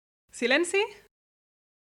Silenci?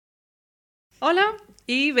 Hola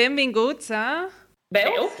i benvinguts a...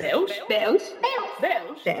 Veus?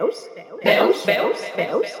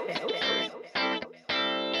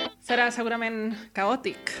 Serà segurament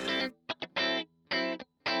caòtic.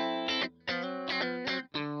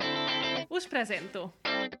 Us presento.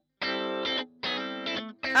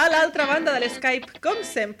 A l'altra banda de l'Skype, com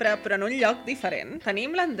sempre, però en un lloc diferent,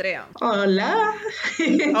 tenim l'Andrea. Hola!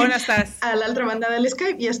 On estàs? A l'altra banda de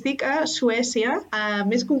l'Skype i estic a Suècia,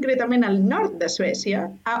 més concretament al nord de Suècia,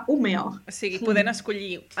 a Umeå. O sigui, podent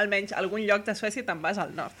escollir almenys algun lloc de Suècia, te'n vas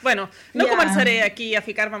al nord. Bueno, no començaré aquí a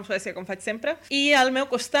ficar-me en Suècia com faig sempre. I al meu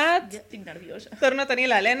costat... Ja estic nerviosa. Torno a tenir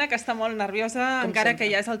l'Helena, que està molt nerviosa, Com encara sempre.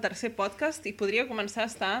 que ja és el tercer podcast, i podria començar a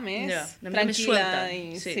estar més una mica més tranquil·la. suelta.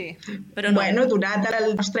 I... Sí. Però no. Bueno, donat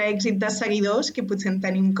el nostre èxit de seguidors, que potser en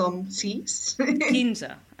tenim com 6. 15,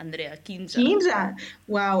 Andrea, 15. 15?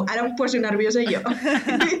 Uau, ara em poso nerviosa jo.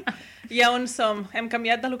 I a on som? Hem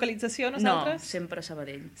canviat de localització nosaltres? No, sempre a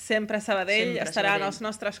Sabadell. Sempre a Sabadell, Sempre a estarà en Sabadell. els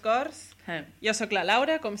nostres cors. Jo sóc la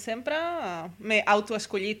Laura, com sempre, m'he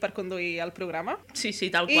autoescollit per conduir el programa. Sí,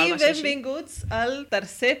 tal qual I va ser així. benvinguts al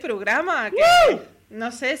tercer programa, que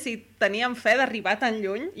no sé si teníem fe d'arribar tan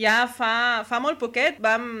lluny. Ja fa molt poquet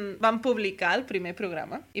vam publicar el primer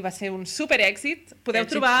programa i va ser un super èxit. Podeu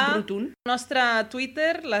Èxit trobar rotund. al nostre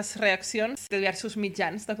Twitter les reaccions de diversos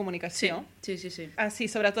mitjans de comunicació. Sí. Sí,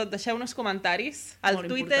 sobretot deixeu uns comentaris al Molt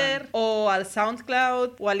Twitter o al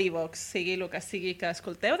SoundCloud o a l'Evox, sigui el que sigui que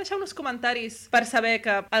escolteu. Deixeu uns comentaris per saber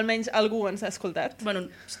que almenys algú ens ha escoltat. Bueno,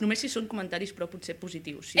 només si són comentaris, però potser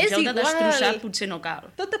positius. Si És ens heu de igual. destrossar, potser no cal.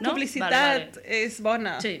 Tota no? publicitat és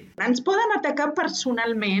bona. Sí. Ens poden atacar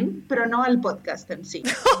personalment, però no el podcast en si.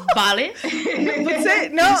 Vale.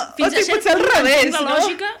 Potser, no, Fins a potser al revés, la no?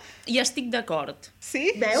 lògica i estic d'acord.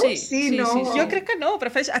 Sí? Veus? Sí, no. sí. Jo crec que no,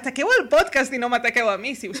 prefereix... Ataqueu el podcast i no m'ataqueu a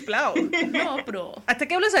mi, si us plau. No, però...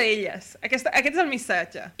 Ataqueu-les a elles. Aquest és el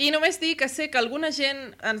missatge. I només dir que sé que alguna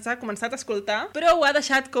gent ens ha començat a escoltar, però ho ha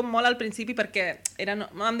deixat com molt al principi perquè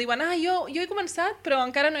em diuen, jo he començat, però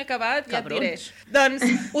encara no he acabat, ja et diré. Doncs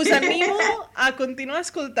us animo a continuar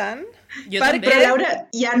escoltant. Jo perquè... també. Però, Laura,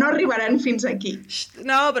 ja no arribaran fins aquí.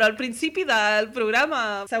 No, però al principi del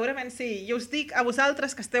programa segurament sí. Jo us dic a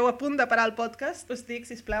vosaltres que esteu a punt de parar el podcast, us dic,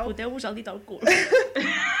 sisplau. Foteu-vos el dit al cul.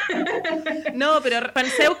 No, però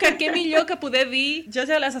penseu que què millor que poder dir jo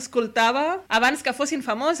ja les escoltava abans que fossin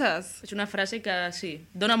famoses. És una frase que, sí,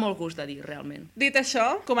 dona molt gust de dir, realment. Dit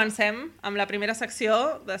això, comencem amb la primera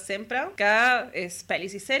secció de sempre, que és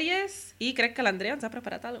pel·lis i sèries, i crec que l'Andrea ens ha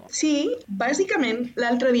preparat alguna cosa. Sí, bàsicament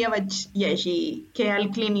l'altre dia vaig llegir que el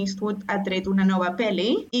Clint Eastwood ha tret una nova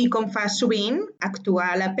pel·li i, com fa sovint,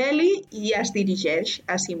 actua a la pel·li i es dirigeix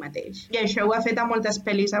a si mateix. I això ho ha fet a moltes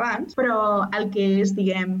pel·lis abans, però el que és,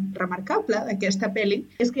 diguem, remarcable d'aquesta pel·li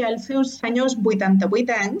és que als seus senyors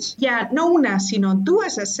 88 anys hi ha no una, sinó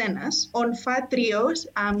dues escenes on fa trios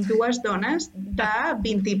amb dues dones de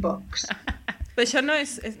 20 i pocs. Però això no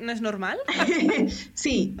és normal?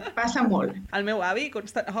 Sí, passa molt. El meu avi,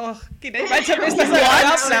 oh, quina imatge més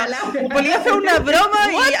desagradable. Volia fer una broma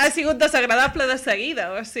i ha sigut desagradable de seguida.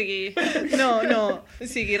 O sigui, no. O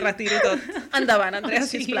sigui, retiro tot. Endavant, Andrea,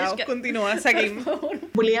 sisplau. Continua, seguim.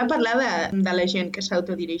 Volia parlar de la gent que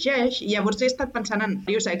s'autodirigeix i llavors he estat pensant en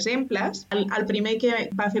diversos exemples. El primer que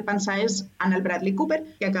va fer pensar és en el Bradley Cooper,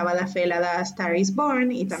 que acaba de fer la de Star is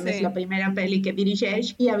Born i també és la primera pel·li que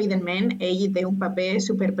dirigeix i, evidentment, ell té un paper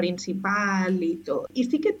superprincipal i tot. I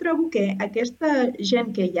sí que trobo que aquesta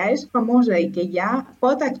gent que ja és famosa i que ja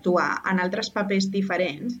pot actuar en altres papers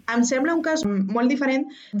diferents, em sembla un cas molt diferent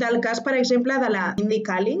del cas, per exemple, de la Mindy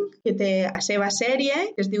Kaling, que té la seva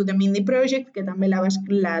sèrie, que es diu The Mindy Project, que també la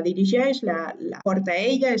dirigeix, la porta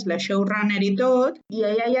ella, és la showrunner i tot, i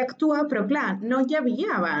ella hi actua, però clar, no hi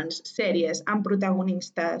havia abans sèries amb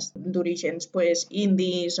protagonistes d'orígens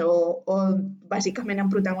indis o bàsicament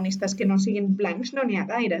amb protagonistes que no siguin blancs, no n'hi ha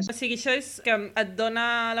gaires. O sigui, això és que et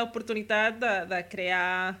dona l'oportunitat de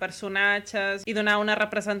crear personatges i donar una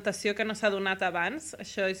representació que no s'ha donat abans.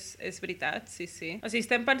 Això és veritat, sí. O sigui,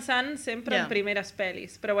 estem pensant sempre en primeres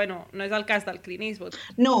pel·lis, però bueno, no és el cas del Clint Eastwood.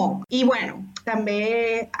 No, i bueno,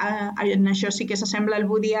 també en això sí que s'assembla al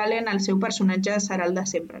Woody Allen, el seu personatge serà el de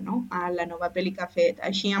sempre, no? A la nova pel·li que ha fet.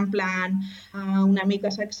 Així en plan una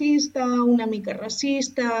mica sexista, una mica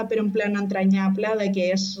racista, però en plan entranyable de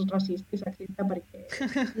que és racista i sexista perquè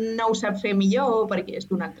no ho sap fer millor o perquè és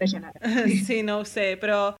d'una altra generació. Sí, no ho sé,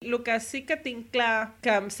 però el que sí que tinc clar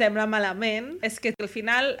que em sembla malament és que al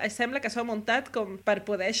final sembla que s'ha muntat com per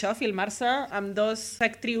poder això, filmar-se amb dos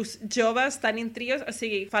actrius joves tan intrios, o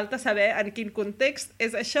sigui, falta saber en quin context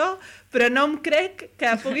és això, però no em crec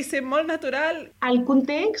que pugui ser molt natural. El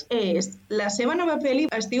context és, la seva nova pel·li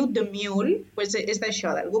es diu The Mule, pues és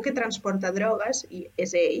d'això, d'algú que transporta drogues, i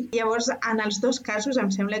és ell. Llavors, en els dos casos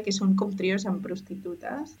em sembla que són com trios amb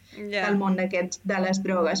prostitutes del món d'aquests, de les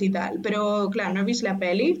drogues i tal. Però, clar, no he vist la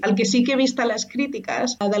pel·li. El que sí que he vist a les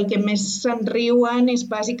crítiques, del que més se'n riuen és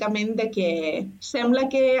bàsicament de que sembla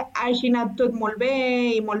que hagi anat tot molt bé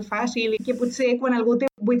i molt fàcil, i que potser quan algú té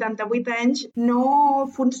 88 anys no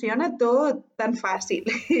funciona tot tan fàcil.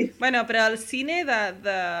 Bueno, però el cine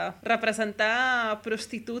de representar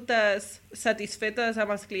prostitutes satisfetes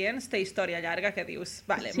amb els clients té història llarga que dius,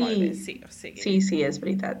 vale, molt bé, sí, o sigui... Sí, és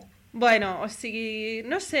veritat. Bueno, o sigui,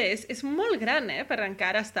 no sé, és molt gran, per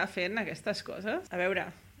encara estar fent aquestes coses. A veure,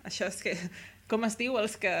 això és que... Com es diu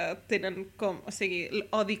els que tenen o sigui,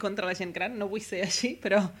 odi contra la gent gran? No vull ser així,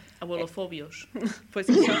 però... Abuelofòbios. Pues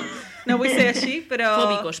això, no vull ser així, però...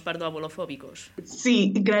 Fòbicos, perdó, abuelofòbicos.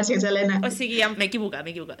 Sí, gràcies, Helena. O sigui, m'he equivocat.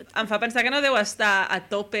 Em fa pensar que no deu estar a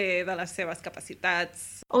tope de les seves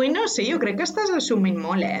capacitats. Ui, no sé, jo crec que estàs assumint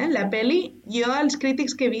molt, La pel·li, jo els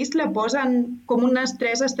crítics que he vist la posen com unes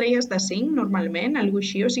 3 estrelles de 5, normalment, algo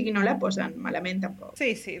així, o sigui, no la posen malament, tampoc.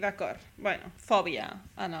 Sí, d'acord. Bueno, fòbia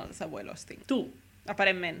en els abuelos tinc. Tu?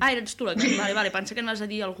 Aparentment. Ah, eres tu la que... Vale, pensa que anaves a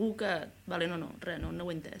dir algú que... Vale, no, res, no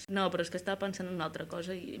ho he entès. No, però és que estava pensant en una altra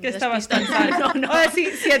cosa i... Què estaves pensant? No. Oh, sí,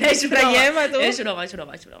 et distraiem a tu. És broma.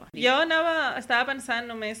 Jo estava pensant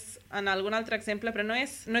només en algun altre exemple, però no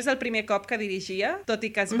és el primer cop que dirigia, tot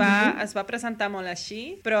i que es va presentar molt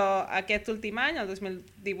així, però aquest últim any, el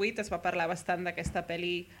 2018, es va parlar bastant d'aquesta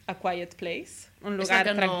pel·li A Quiet Place, un lugar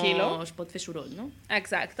tranquil·lo. No es pot fer soroll, no?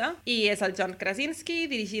 Exacte. I és el John Krasinski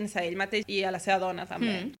dirigint-se a ell mateix i a la seva dona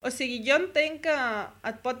també. O sigui, jo entenc que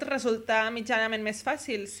et pot resultar mitjanament més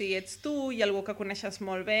fàcil si ets tu i algú que coneixes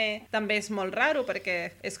molt bé. També és molt raro perquè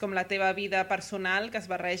és com la teva vida personal que es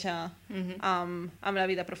barreja amb la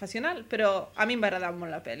vida professional, però a mi em va agradar molt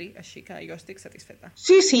la pel·li, així que jo estic satisfeta.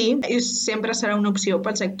 Sí, sempre serà una opció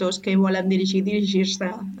pels actors que volen dirigir-se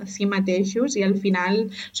a si mateixos i al final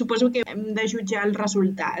suposo que hem de jutjar el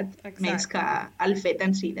resultat. Exacte. Més que el fet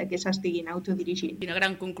en si de que s'estiguin autodirigint. Quina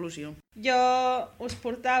gran conclusió. Jo us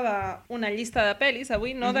portava una llista de pel·lis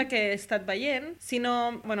avui, no de què he estat veient,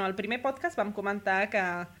 sinó, bueno, al primer podcast vam comentar que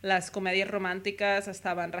les comèdies romàntiques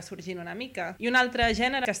estaven ressorgint una mica. I un altre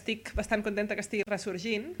gènere que estic bastant contenta que estigui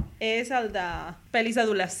ressorgint és el de pel·lis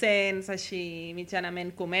adolescents, així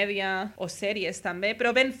mitjanament comèdia, o sèries també,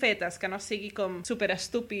 però ben fetes, que no sigui com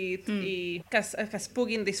superestúpid i que es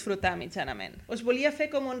puguin disfrutar mitjanament. Us volia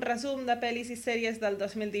fer com un resum de pel·lis i sèries del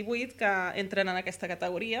 2018 que entren en aquesta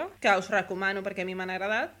categoria, que us recomano perquè a mi m'han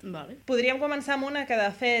agradat. Vale. Podríem començar amb una que de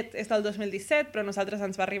fet és del 2017, però a nosaltres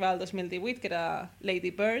ens va arribar el 2018, que era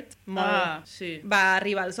Lady Bird. Sí. Va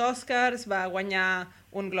arribar als Oscars, va guanyar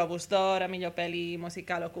un Globus d'Or a millor pel·li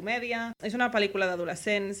musical o comèdia. És una pel·lícula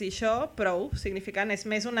d'adolescents i això, prou significant, és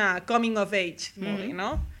més una coming of age movie,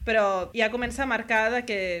 no? Però ja comença a marcar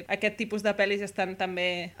que aquest tipus de pel·lis estan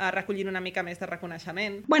també recollint una mica més de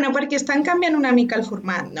reconeixement. Bueno, perquè estan canviant una mica el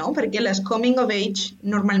format, no? Perquè les coming of age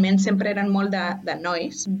normalment sempre eren molt de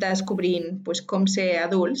nois, descobrint com ser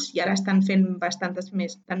adults, i ara estan fent bastantes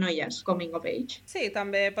més de noies coming of age. Sí,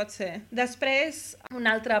 també pot ser. Després,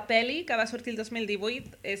 una altra pel·li que va sortir el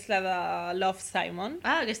 2018 és la de Love, Simon.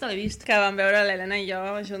 Ah, aquesta l'he vist. Que vam veure l'Helena i jo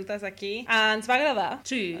juntes aquí. Ens va agradar.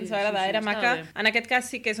 Sí. Ens va agradar, era maca. Bé. En aquest cas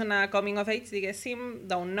sí que és una coming of age, diguéssim,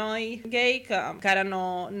 d'un noi gay que encara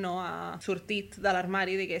no ha sortit de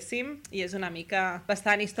l'armari, diguéssim, i és una mica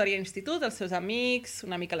bastant història d'institut, els seus amics,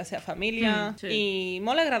 una mica la seva família, i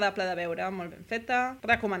molt agradable de veure, molt ben feta,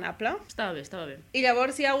 recomanable. Estava bé. I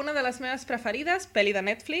llavors hi ha una de les meves preferides, pel·li de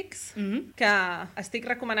Netflix, que estic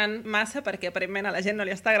recomanant massa perquè aparentment a la gent no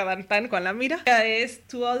li està agradant tant quan la mira, que és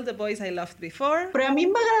To All the Boys I Loved Before. Però a mi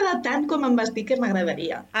em va agradar tant com em vas dir que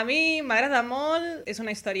m'agradaria. A mi m'agrada molt, és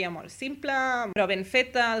una història molt simple, però ben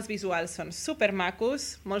feta, els visuals són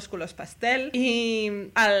supermacos, molts colors pastel, i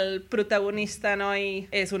el protagonista noi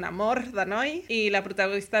és un amor de noi, i la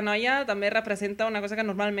protagonista noia també representa una cosa que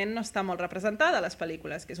normalment no està molt representada a les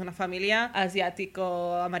pel·lícules, que és una família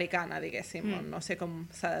asiàtico-americana, diguéssim, no sé com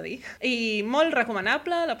s'ha de dir. I molt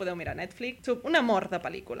recomanable, la podeu mirar a Netflix. Un amor de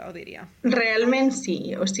pel·lícula, ho diria. Realment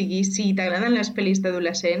sí, o sigui, si t'agraden les pel·lis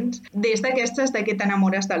d'adolescents, des d'aquestes de que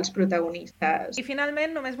t'enamores dels protagonistes. I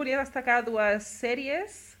finalment només volia destacar dues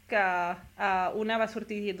sèries que una va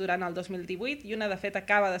sortir durant el 2018 i una, de fet,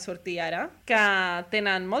 acaba de sortir ara, que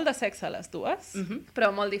tenen molt de sexe les dues,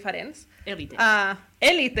 però molt diferents. Élite.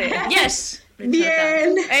 Élite! Yes!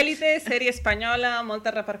 Bien! Élite, sèrie espanyola,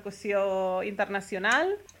 molta repercussió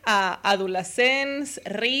internacional, adolescents,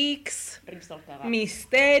 rics, del cagar.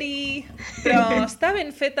 misteri, però està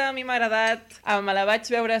ben feta, a mi m'ha agradat, me la vaig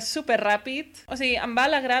veure superràpid, o sigui, em va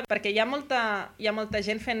alegrar perquè hi ha molta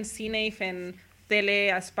gent fent cine i fent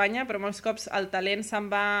tele a Espanya, però molts cops el talent se'n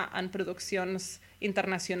va en produccions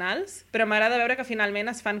internacionals, però m'agrada veure que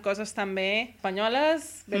finalment es fan coses també espanyoles,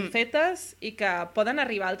 ben fetes, i que poden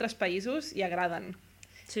arribar a altres països i agraden.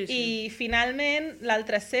 Sí. I finalment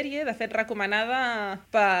l'altra sèrie, de fet recomanada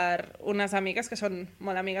per unes amigues que són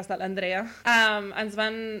molt amigues de l'Andrea, ens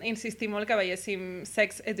van insistir molt que veiéssim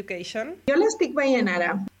Sex Education. Jo l'estic veient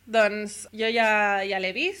ara. Doncs jo ja l'he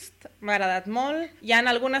vist, m'ha agradat molt. Hi ha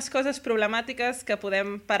algunes coses problemàtiques que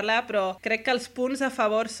podem parlar, però crec que els punts a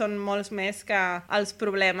favor són molts més que els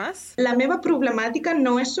problemes. La meva problemàtica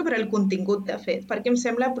no és sobre el contingut, de fet, perquè em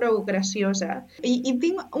sembla prou graciosa. I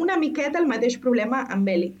tinc una miqueta el mateix problema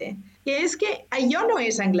amb Élite, que és que allò no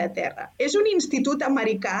és Anglaterra. És un institut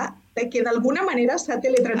americà que d'alguna manera s'ha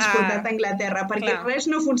teletransportat a Anglaterra, perquè res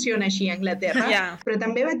no funciona així a Anglaterra. Però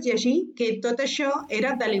també vaig llegir que tot això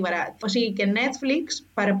era deliberat. O sigui, que Netflix,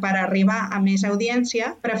 per arribar a més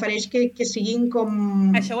audiència, prefereix que siguin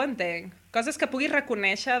com... Això ho entenc. Coses que puguis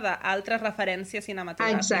reconèixer d'altres referències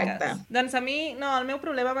cinematogràfiques. Exacte. Doncs a mi, no, el meu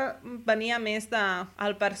problema venia més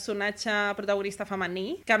del personatge protagonista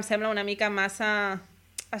femení, que em sembla una mica massa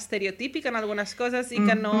estereotípic en algunes coses i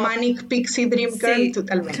que no... Manic Pixie Dream Girl,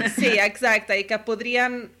 totalment. Sí, exacte, i que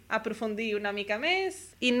podrien aprofundir una mica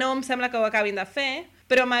més i no em sembla que ho acabin de fer,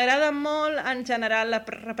 però m'agrada molt en general la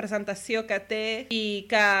representació que té i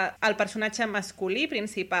que el personatge masculí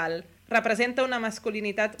principal representa una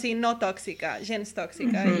masculinitat no tòxica, gens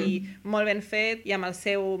tòxica, i molt ben fet, i amb el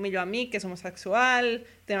seu millor amic, que és homosexual,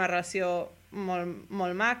 té una relació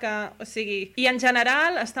molt maca, o sigui... I en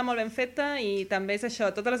general està molt ben feta i també és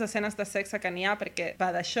això, totes les escenes de sexe que n'hi ha, perquè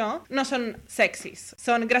va d'això, no són sexis,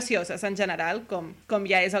 són gracioses en general, com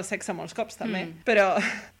ja és el sexe molts cops també, però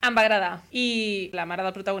em va agradar. I la mare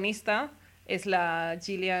del protagonista és la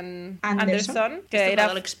Gillian Anderson, que era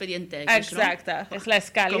de l'Expediente X, no? Exacte, és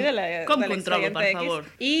l'Scully de l'Expediente X. Com controlo, per favor?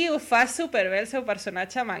 I ho fa superbé el seu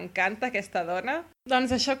personatge, m'encanta aquesta dona.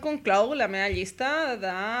 Doncs això conclou la meva llista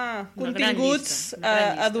de continguts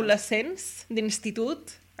adolescents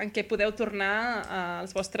d'institut en què podeu tornar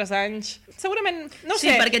als vostres anys. Segurament, no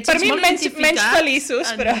sé, per mi menys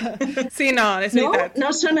feliços, però... Sí, no, és veritat. No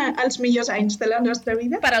són els millors anys de la nostra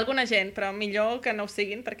vida? Per alguna gent, però millor que no ho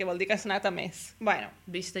siguin, perquè vol dir que has anat a més. Bueno.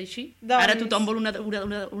 Vist així? Ara tothom vol una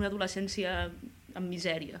adolescència amb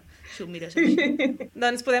misèria, si ho mires així.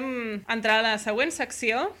 Doncs podem entrar a la següent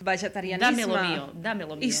secció, vegetarianisme.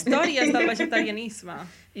 Dámelo mío. Històries del vegetarianisme.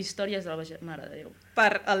 Històries del vegetarianisme, mare de Déu.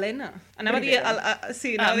 Per Helena. Anava a dir...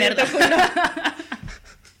 Sí, no, merda.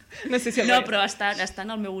 No sé si no, però està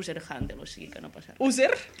en el meu user handle, o sigui que no passa res.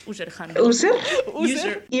 User? User handle.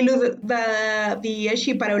 User? I el de dir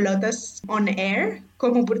així paraulotes on air,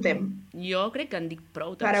 com ho portem? Jo crec que en dic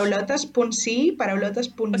prou. Paraulotes punt sí, paraulotes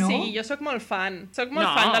punt no. O sigui, jo sóc molt fan. Soc molt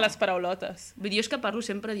fan de les paraulotes. Vull dir, és que parlo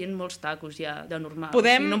sempre dient molts tacos ja, de normal.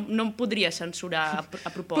 No em podria censurar a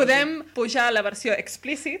propòsit. Podem pujar la versió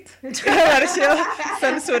explícit i la versió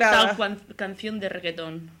censurada. Tal canción de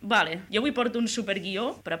reggaeton. Vale, jo avui porto un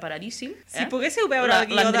superguió preparadíssim. Si poguéssiu veure el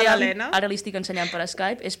guió de l'Helena... Ara li estic ensenyant per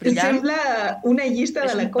Skype, és brillant. Em sembla una llista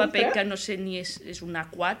de la compra. És un paper que no sé ni és una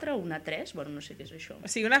 4 o una 3, bueno, no sé què és això.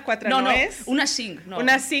 O sigui, una 4 no és... Una 5, no.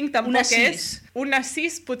 Una 5 tampoc és. Una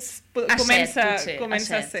 6 comença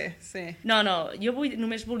a ser. Sí. No, jo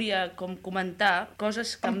només volia comentar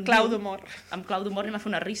coses que amb clau d'humor. Amb clau d'humor anem a fer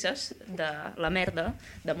unes risses de la merda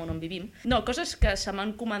de món on vivim. No, coses que se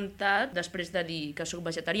m'han comentat després de dir que soc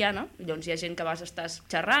vegetariana. Llavors hi ha gent que vas estàs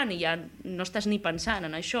xerrant i ja no estàs ni pensant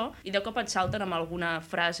en això i de cop et salten amb alguna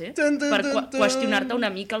frase per qüestionar-te una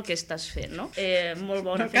mica el que estàs fent, no? Molt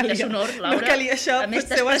bon efecte sonor, Laura. No calia això,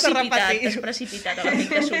 potser ho has de repetir. T'has precipitat a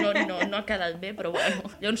l'efecte sonor i no ha quedat bé, però bueno.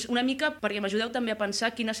 Llavors, una mica perquè m'ajudeu també a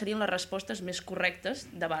pensar quines serien les respostes més correctes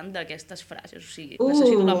davant d'aquestes frases. O sigui,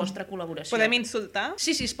 necessito la vostra col·laboració. Podem insultar?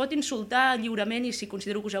 Sí, es pot insultar lliurement i si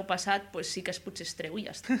considero que us heu passat, doncs sí que potser es treu i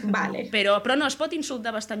ja està. Vale. Però no, es pot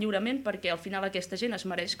insultar bastant lliurement perquè al final aquesta gent es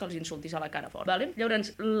mereix que els insultis a la cara fort. Vale?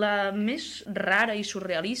 Llavors, la més rara i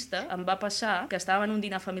surrealista em va passar que estàvem en un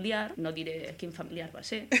dinar familiar, no diré quin familiar va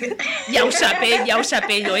ser, ja ho sap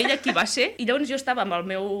ell o ella qui va ser, i llavors jo estava amb el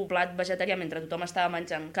meu plat vegetarià mentre mentre tothom estava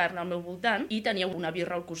menjant carn al meu voltant i tenia una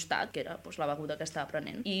birra al costat, que era la beguda que estava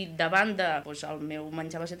prenent. I davant de el meu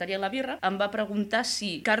menjar vegetarià i la birra, em va preguntar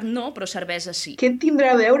si carn no, però cervesa sí. Què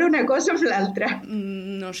tindrà a veure una cosa amb l'altra?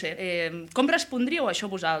 No sé. Com respondríeu a això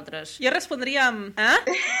vosaltres? Jo respondria amb...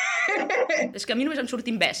 És que a mi només em surt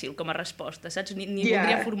imbècil com a resposta, saps? Ni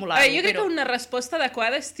voldria formular-ho. Jo crec que una resposta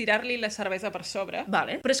adequada és tirar-li la cervesa per sobre.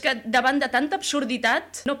 Vale. Però és que davant de tanta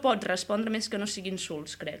absurditat no pots respondre més que no sigui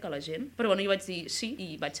insults, crec, a la gent. Però bueno, jo vaig dir sí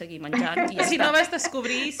i vaig seguir menjant i ja si està. No vas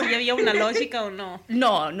descobrir si hi havia una lògica o no.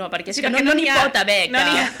 No, perquè és que no n'hi pot haver no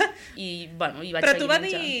cap. I bueno, i vaig Però seguir t'ho va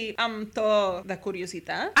menjant. dir amb to de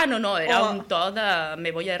curiositat? No, era un to de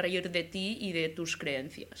me voy a reír de ti y de tus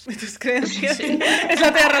creencias. De tus creencias? Sí. És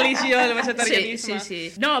la teva religió, el vegetarianisme. Sí.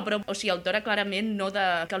 No, però o sigui, el to era clarament no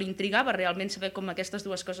que l'intrigava realment saber com aquestes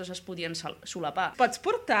dues coses es podien solapar. Pots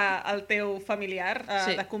portar el teu familiar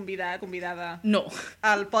Sí. de convidada No.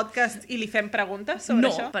 al podcast i li fem preguntes sobre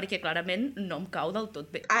això? No, perquè clarament no em cau del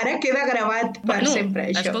tot bé. Ara queda gravat per sempre,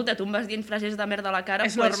 això. Escolta, tu em vas dient frases de merda a la cara,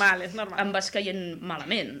 És normal, és normal. em vas caient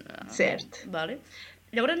malament. Cert. Vale?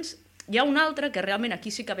 Llavors, hi ha un altre que realment aquí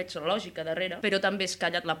sí que veig la lògica darrere, però també es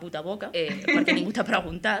calla't la puta boca, perquè ningú t'ha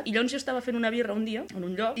preguntat. I llavors jo estava fent una birra un dia, en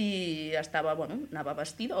un lloc, i estava, anava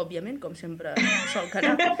vestida, òbviament, com sempre solc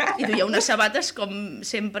anar, i duia unes sabates com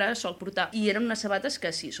sempre solc portar. I eren unes sabates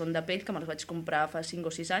que sí, són de pell, que me les vaig comprar fa 5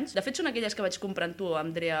 o 6 anys. De fet, són aquelles que vaig comprar amb tu,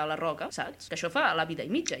 Andrea la Roca, saps? Que això fa la vida i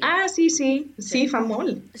mitja. Ja. Sí, fa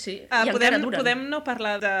molt. Sí, i encara duren. Podem no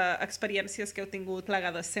parlar d'experiències que heu tingut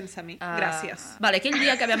plegades sense mi? Gràcies. Vale, aquell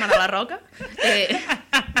dia que vam anar a la Roca,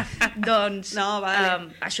 doncs no,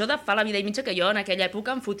 vale. Això de fa la vida i mitja que jo en aquella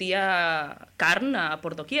època em fotia carn a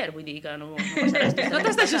por doquier, vull dir que no passarà res. No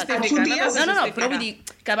t'has de justificar. No, però vull dir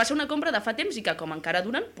que va ser una compra de fa temps i que com encara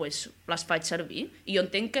duren, pues, les faig servir. I jo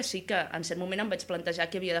entenc que sí que en cert moment em vaig plantejar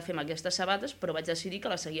què havia de fer amb aquestes sabates, però vaig decidir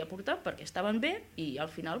que les seguia portant perquè estaven bé i al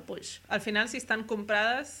final, pues... Al final, si estan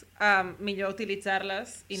comprades, millor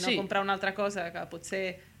utilitzar-les i no comprar una altra cosa que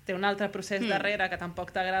potser té un altre procés darrere que tampoc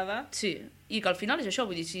t'agrada. Sí, i que al final és això,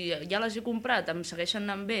 vull dir, si ja les he comprat, em segueixen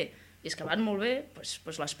anant bé, i és que van molt bé,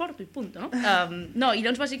 doncs les porto i punt, no? No, i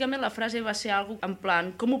llavors bàsicament la frase va ser algo en plan,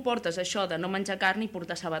 com ho portes això de no menjar carn i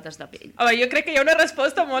portar sabates de pell? Home, jo crec que hi ha una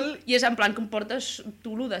resposta molt... I és en plan, com portes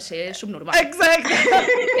tu lo de ser subnormal. Exacte!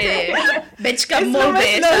 Veig que molt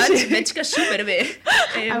bé, saps? Veig que superbé.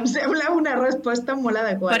 Em sembla una resposta molt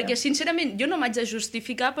adequada. Perquè, sincerament, jo no m'haig de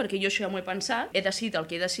justificar perquè jo això ja m'ho he pensat, he decidit el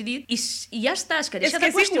que he decidit i ja està, és que deixa de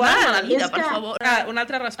qüestionar-me la vida, per favor. Una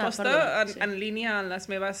altra resposta en línia amb les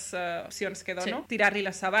meves opcions que dono, tirar-li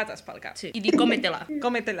les sabates pel cap. Sí, i dir cómetela.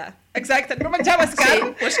 Cómetela. Exacte, no menjaves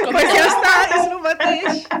carn, pues ja està, és el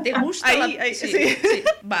mateix. Te gusta la... Sí.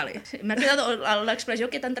 Vale. M'ha quedat, l'expressió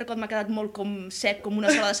aquest entrecot m'ha quedat molt com sec, com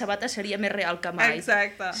una sola de sabates, seria més real que mai.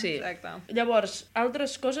 Exacte. Llavors,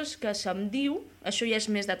 altres coses que se'm diu, això ja és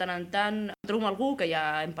més de tant en tant, trobo algú que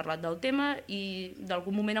ja hem parlat del tema i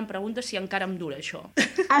d'algun moment em pregunta si encara em dura això.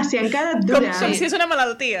 Si encara et dura. Com si és una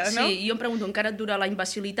malaltia, no? Sí, jo em pregunto, encara et dura la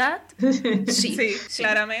imbecilitat? Sí,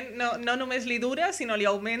 clarament. No només li dura, sinó li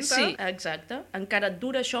augmenta. Sí, exacte. Encara et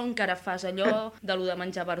dura això, encara fas allò de lo de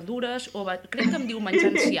menjar verdures, o crec que em diu menjar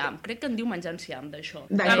enciam, d'això.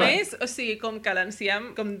 A més, o sigui, com que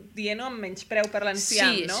l'enciam, com dient-ho amb menys preu per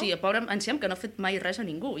l'enciam, no? Sí, el pobre enciam que no ha fet mai res a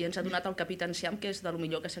ningú i ens ha donat el capità enciam, que és de lo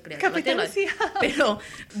millor que s'ha creat a la tele.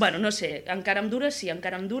 Però, no sé, encara em dura, sí,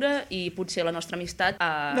 encara em dura i potser la nostra amistat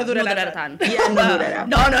no durarà tant. Ja no durarà.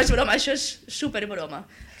 No, és broma, això és superbroma.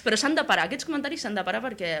 Però s'han de parar, aquests comentaris s'han de parar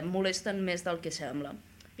perquè molesten més del que sembla.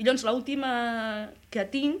 I llavors l'última que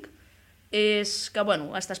tinc és que,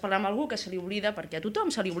 estàs parlant amb algú que se li oblida, perquè a tothom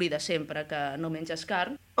se li oblida sempre que no menges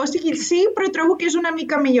carn. O sigui, sí, però trobo que és una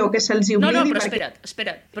mica millor que se'ls oblidi. No, però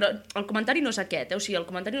espera't, però el comentari no és aquest, o sigui, el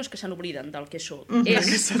comentari no és que se n'obliden del que soc,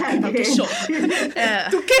 és el que soc.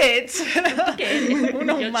 Tu què ets?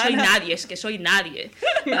 Una humana. Soy nadie, és que soy nadie.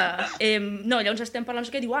 No, llavors estem parlant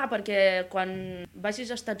que diu, perquè quan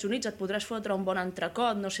vagis als Estats Units et podràs fotre un bon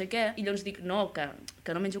entrecot, no sé què, i llavors dic, no,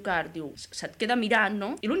 que no menjo carn, diu, se't queda mirant,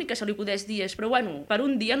 no? I l'únic que se li podés dir és, però per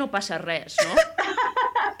un dia no passa res, no?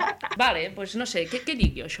 Vale, doncs no sé, què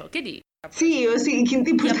dic jo això? Què dic? Sí, o sigui, quin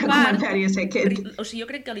tipus de comentari és aquest? O sigui, jo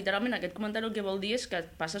crec que literalment aquest comentari el que vol dir és que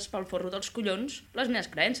passes pel forro dels collons les meves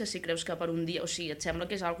creences, si creus que per un dia, o sigui, et sembla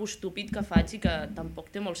que és algo estúpid que faig i que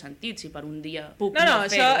tampoc té molt sentit, si per un dia puc no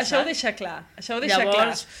fer-ho, això ho deixa clar,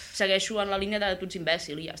 Llavors, segueixo en la línia de tu ets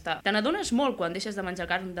imbècil i ja està. Te n'adones molt quan deixes de menjar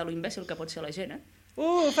carn de lo imbècil que pot ser la gent,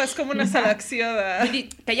 fas com una selecció de... Vull dir,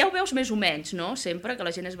 que ja ho veus més o menys, no? Sempre, que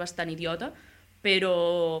la gent és bastant idiota, però,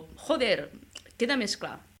 joder, queda més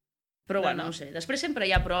clar. Però bueno, no sé. Després sempre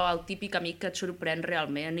hi ha, però, el típic amic que et sorprèn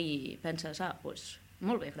realment i penses, doncs,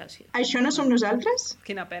 molt bé, gràcies. Això no som nosaltres?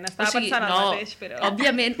 Quina pena, estava pensant el mateix, però...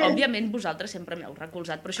 Òbviament vosaltres sempre m'heu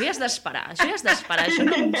recolzat, però això ja has d'esperar, això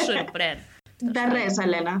no em sorprèn. De res,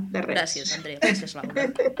 Helena, de res. Gràcies, Andrea, gràcies, Laura.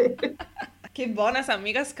 Que bones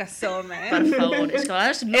amigues que som, Per favor, és que a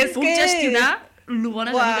vegades no puc gestionar lo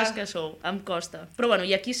bones amigues que sou, em costa. Però bueno,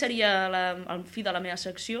 i aquí seria el fi de la meva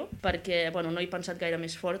secció, perquè no he pensat gaire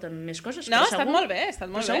més fort en més coses. No, ha estat molt bé, ha estat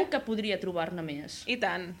molt bé. Però segur que podria trobar-ne més. I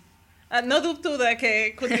tant. No dubto de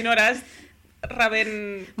que continuaràs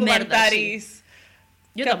rebent comentaris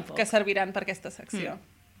que serviran per aquesta secció.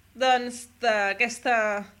 Doncs d'aquesta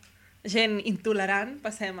gent intolerant,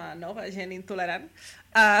 passem a nova gent intolerant.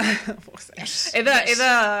 He de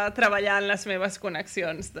treballar en les meves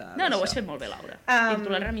connexions. No, ho has fet molt bé, Laura.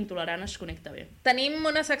 Intolerant es connecta bé. Tenim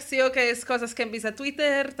una secció que és coses que hem vist a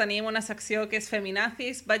Twitter, tenim una secció que és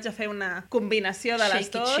feminazis, vaig a fer una combinació de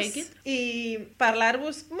les dues i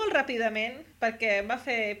parlar-vos molt ràpidament, perquè em va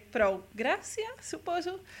fer prou gràcia,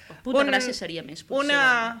 suposo. Puta gràcia seria més, potser.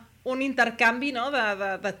 Un intercanvi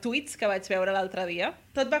de tuits que vaig veure l'altre dia.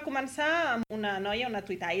 Tot va començar amb una noia, una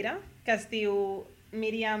tuitaire, que es diu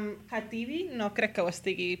Miriam Hatibi, no crec que ho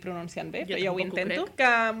estigui pronunciant bé, però jo ho intento,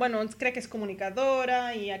 que crec que és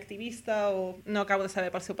comunicadora i activista, o no acabo de saber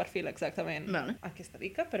pel seu perfil exactament a què es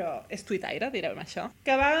dedica, però és tuitaire, direm això,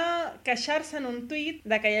 que va queixar-se en un tuit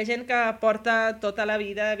de que hi ha gent que porta tota la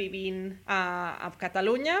vida vivint a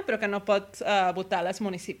Catalunya, però que no pot votar a les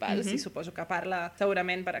municipals, i suposo que parla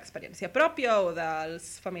segurament per experiència pròpia o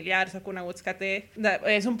dels familiars o coneguts que té.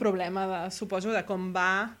 És un problema, suposo, de com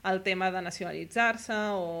va el tema de nacionalitzar-se,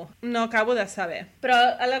 o no acabo de saber. Però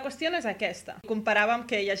la qüestió no és aquesta. Comparàvem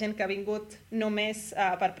que hi ha gent que ha vingut només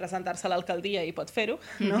per presentar-se a l'alcaldia i pot fer-ho,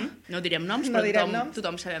 no? No direm noms, però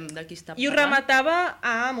tothom sabem de qui està parlant. I ho rematava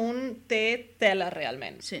amb un tela,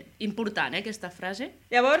 realment. Sí, important, aquesta frase.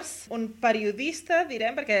 Llavors, un periodista,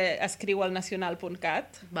 direm, perquè escriu al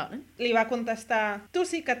nacional.cat, li va contestar: tu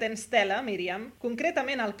sí que tens tela, Míriam,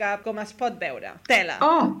 concretament al cap, com es pot veure. Tela.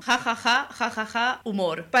 Ja,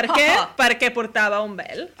 humor. Per què? Perquè portava un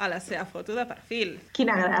vel a la seva foto de perfil.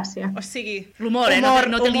 Quina gràcia. O sigui, l'humor,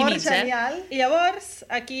 no té límits, genial. I llavors,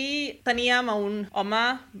 aquí teníem a un home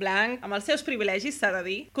blanc, amb els seus privilegis, s'ha de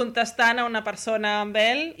dir, contestant a una persona amb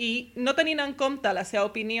vel i no tenint en compte la seva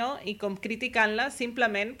opinió i com criticant-la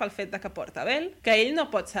simplement pel fet de que porta vel, que ell no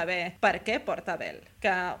pot saber per què porta vel.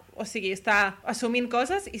 O sigui, està assumint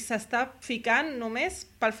coses i s'està ficant només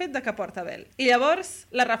pel fet de que porta vel. I llavors,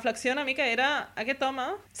 la reflexió una mica era: aquest home,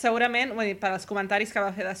 segurament, per als comentaris que va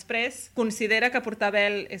fer després, considera que portar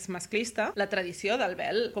vel és masclista. La tradició del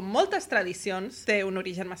vel, com moltes tradicions, té un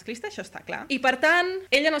origen masclista, això està clar. I per tant,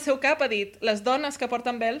 ell en el seu cap ha dit: les dones que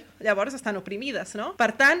porten vel llavors estan oprimides, no? Per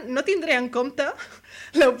tant, no tindré en compte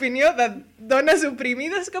l'opinió de dones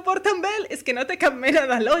oprimides que porten vel. És que no té cap mena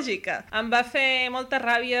de lògica. Em va fer molta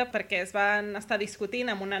ràbia perquè es van estar discutint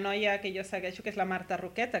amb una noia que jo segueixo, que és la Marta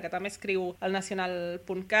Roqueta, que també escriu al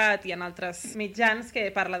nacional.cat i en altres mitjans, que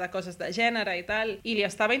parla de coses de gènere i tal, i li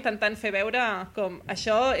estava intentant fer veure com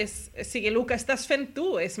això és, o sigui, el que estàs fent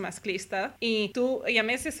tu és masclista, i a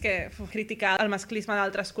més és que criticar el masclisme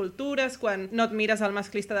d'altres cultures quan no et mires el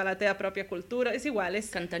masclista de la teva pròpia cultura, és igual,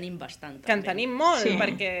 és... Que en tenim bastant. Que en tenim molt,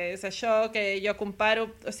 perquè és això que jo comparo,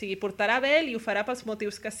 o sigui, portarà vel i ho farà pels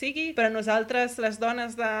motius que sigui, però nosaltres, les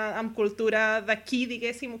dones amb cultura d'aquí,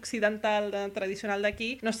 diguéssim, occidental, tradicional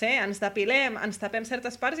d'aquí, no sé, ens depilem, ens tapem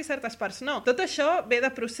certes parts i certes parts no. Tot això ve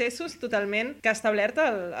de processos totalment que ha establert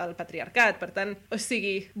el patriarcat. Per tant, o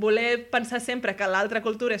sigui, voler pensar sempre que l'altra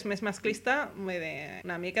cultura és més masclista,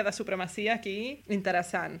 una mica de supremacia aquí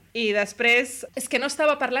interessant. I després, és que no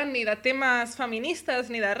estava parlant ni de temes feministes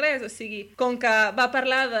ni de res, o sigui, com que va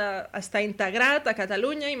parlar d'estar integrat a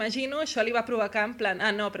Catalunya, imagino, això li va provocar en plan,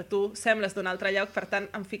 no, però tu sembles d'un altre lloc, per tant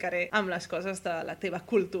em ficaré amb les coses de la teva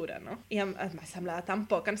cultura, no? I em va semblar tan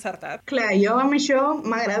poc encertat. Clar, jo amb això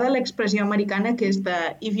m'agrada l'expressió americana que és de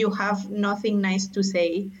if you have nothing nice to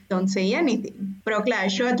say, don't say anything. Però clar,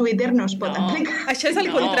 això a Twitter no es pot aplicar. Això és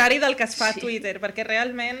el contrari del que es fa a Twitter, perquè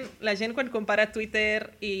realment la gent quan compara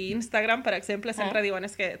Twitter i Instagram, per exemple, sempre diuen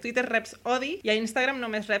és que Twitter reps odi i a Instagram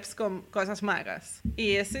només reps com coses magues.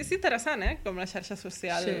 I és interessant, com les xarxes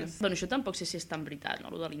socials. Sí. Bueno, això tampoc sé si és tan veritat,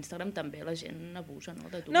 no? Lo de l'Instagram també la gent abusa, no?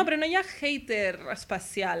 De tu. No, però no hi ha hater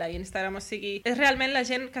especial a Instagram, o sigui, és realment la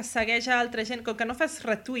gent que segueix a altra gent, com que no fas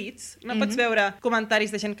retuits, no pots veure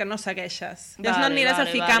comentaris de gent que no segueixes. seguidores. Llavors no et aniràs a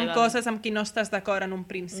ficar amb coses amb qui no estàs d'acord en un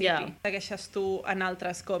principi. Segueixes tu en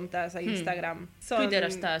altres comptes a Instagram. Twitter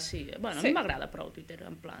està, sí. Bueno, a mi m'agrada prou Twitter,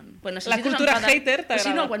 en plan... La cultura hater t'agrada.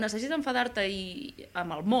 Sí, no, quan necessites enfadar-te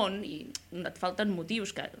amb el món i et falten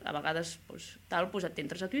motius que a vegades et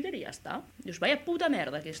entres a Twitter i ja està. Dius, vaya puta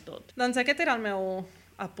merda que és tot. Doncs aquest era el meu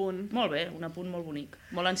apunt. Molt bé, un apunt molt bonic,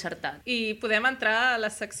 molt encertat. I podem entrar a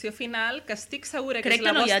la secció final, que estic segura que és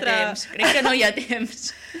la vostra... Crec que no hi ha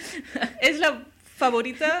temps. És la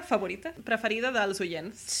favorita, preferida dels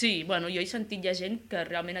oients. Sí, bueno, jo he sentit gent que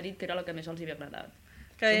realment ha dit que era la que més els havia agradat.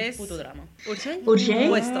 Que és... un puto drama. Urgell? Urgell?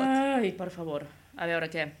 Ho és tot. Ai, per favor. A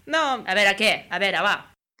veure què? No. A veure què? A veure, va.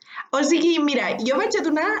 O sigui, mira, jo vaig a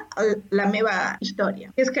donar la meva història.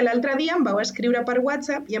 És que l'altre dia em vau escriure per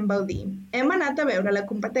WhatsApp i em vau dir: hem anat a veure la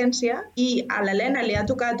competència i a l'Helena li ha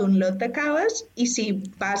tocat un lot de caves i si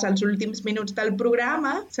vas als últims minuts del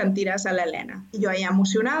programa sentiràs a l'Helena. I jo ja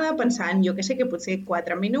emocionada, pensant, jo que sé, que potser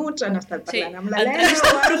 4 minuts han estat parlant amb l'Helena.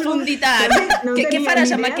 Entrevista en profunditat. Què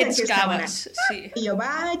faràs amb aquests caves? Sí. I jo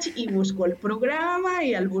vaig i busco el programa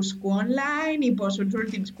i el busco online i poso els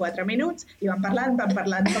últims 4 minuts i van parlant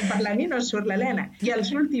i no surt l'Helena. I els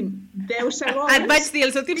últims 10 segons... Et vaig dir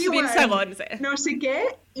els últims 20 segons, no sé què,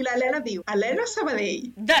 i l'Helena diu, Helena Sabadell.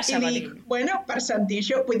 De Sabadell. I dic, bueno, per sentir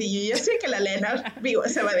això, vull dir, jo ja sé que l'Helena viu a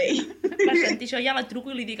Sabadell. Per sentir això ja la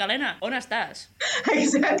truco i li dic, Helena, on estàs?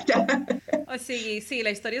 Exacte. O sigui, sí,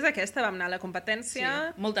 la història és aquesta, vam anar a la competència...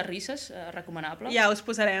 Sí, moltes risses, recomanable. Ja us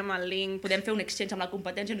posarem el link. Podem fer un exchange amb la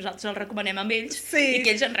competència, nosaltres el recomanem amb ells i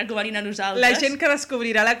que ells ens recomanin a nosaltres. La gent que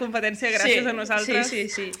descobrirà la competència gràcies a nosaltres.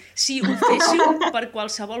 Sí. Si ho féssiu per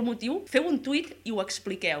qualsevol motiu, feu un tuit i ho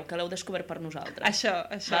expliqueu, que l'heu descobert per nosaltres. Això.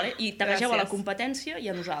 Vale? I taguegeu a la competència i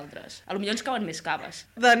a nosaltres. A lo millor ens cauen més caves.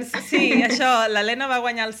 Doncs sí, això, l'Helena va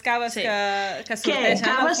guanyar els caves que sortegen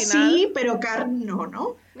al final. Sí, però carn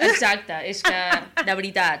no? Exacte, és que, de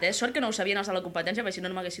veritat, sort que no ho sabien els de la competència, perquè si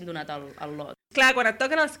no m'haguessin donat el lot. Clar, quan et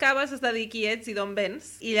toquen els caves has de dir qui ets i d'on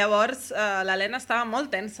vens, i llavors l'Helena estava molt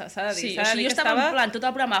tensa, s'ha de dir. Sí, o sigui, jo estava en plan, tot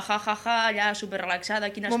el programa, allà,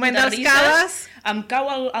 superrelaxada, quines moment putes dels caves. Em cau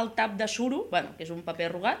el tap de suro, bueno, que és un paper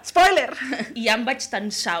arrugat. Spoiler! I ja em vaig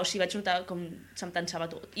tensar, o sigui, vaig notar com se'm tensava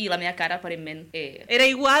tot. I la meva cara, aparentment... Era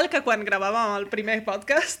igual que quan gravàvem el primer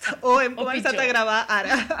podcast, o hem començat a gravar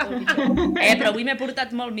ara. Però avui m'he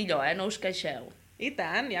portat molt millor, no us queixeu. I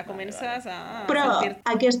tant, ja comences a... Però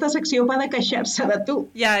aquesta secció va de queixar-se de tu.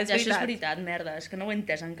 Ja, és veritat. Això és veritat, merda, és que no ho he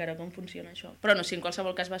entès encara com funciona això. Però no, sí, en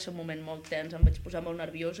qualsevol cas va ser un moment molt tens, em vaig posar molt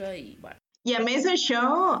nerviosa i... Bueno. I a més això,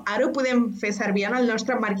 ara ho podem fer servir en el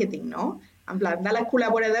nostre màrqueting, no? En plan, de la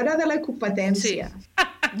col·laboradora de la competència. Sí.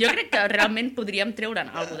 Jo crec que realment podríem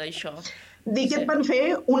treure'n alguna cosa d'això. Dic que et van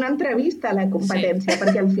fer una entrevista a la competència,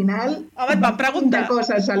 perquè al final et van preguntar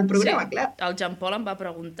coses al programa, clar. El Jean Paul em va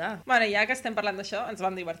preguntar. Bueno, ja que estem parlant d'això, ens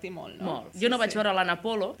vam divertir molt, no? Molt. Jo no vaig veure l'Anna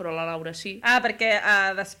Polo, però la Laura sí. Perquè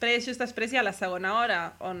just després hi ha la segona hora,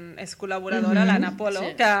 on és col·laboradora l'Anna Polo,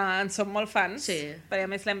 que en som molt fans, perquè a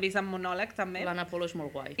més l'hem vist en monòleg també. L'Anna Polo és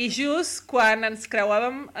molt guai. I just quan ens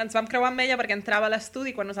vam creuar amb ella perquè entrava a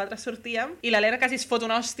l'estudi quan nosaltres sortíem, i l'Helena quasi es fot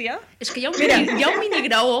una hòstia. És que hi ha un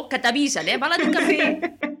minigraó que t'avisen, val a dir cafè.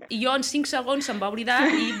 I jo en 5 segons se'm va oblidar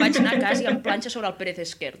i vaig anar quasi en planxa sobre el Pérez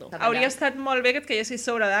Esquerdo. Hauria estat molt bé que et queiessis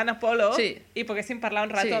sobre d'Anna Polo i poguéssim parlar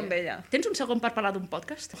un rato amb ella. Tens un segon per parlar d'un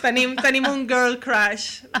podcast? Tenim un girl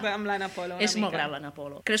crush amb l'Anna Polo. És molt gran l'Anna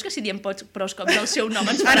Polo. Creus que si diem prous cops el seu nom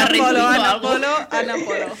ens farà reduir Anna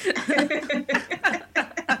Polo.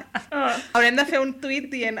 Haurem de fer un tuit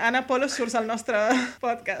dient Anna Polo surts al nostre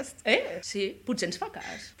podcast. Sí, potser ens fa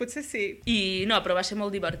cas. Potser sí. I no, però va ser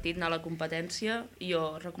molt divertit anar a la competència i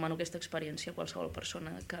jo recomano aquesta experiència a qualsevol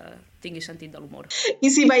persona que tingui sentit de l'humor. I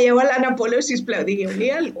si veieu a l'Anna Polo, sisplau, digueu-li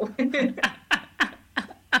alguna cosa.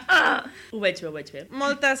 Ho veig bé.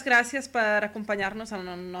 Moltes gràcies per acompanyar-nos en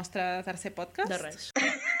el nostre tercer podcast. De res.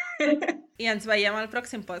 I ens veiem al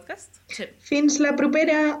pròxim podcast. Sí. Fins la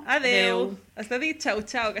propera. Adeu. Has de dir xau,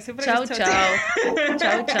 que sempre dius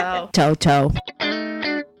xau. Xau.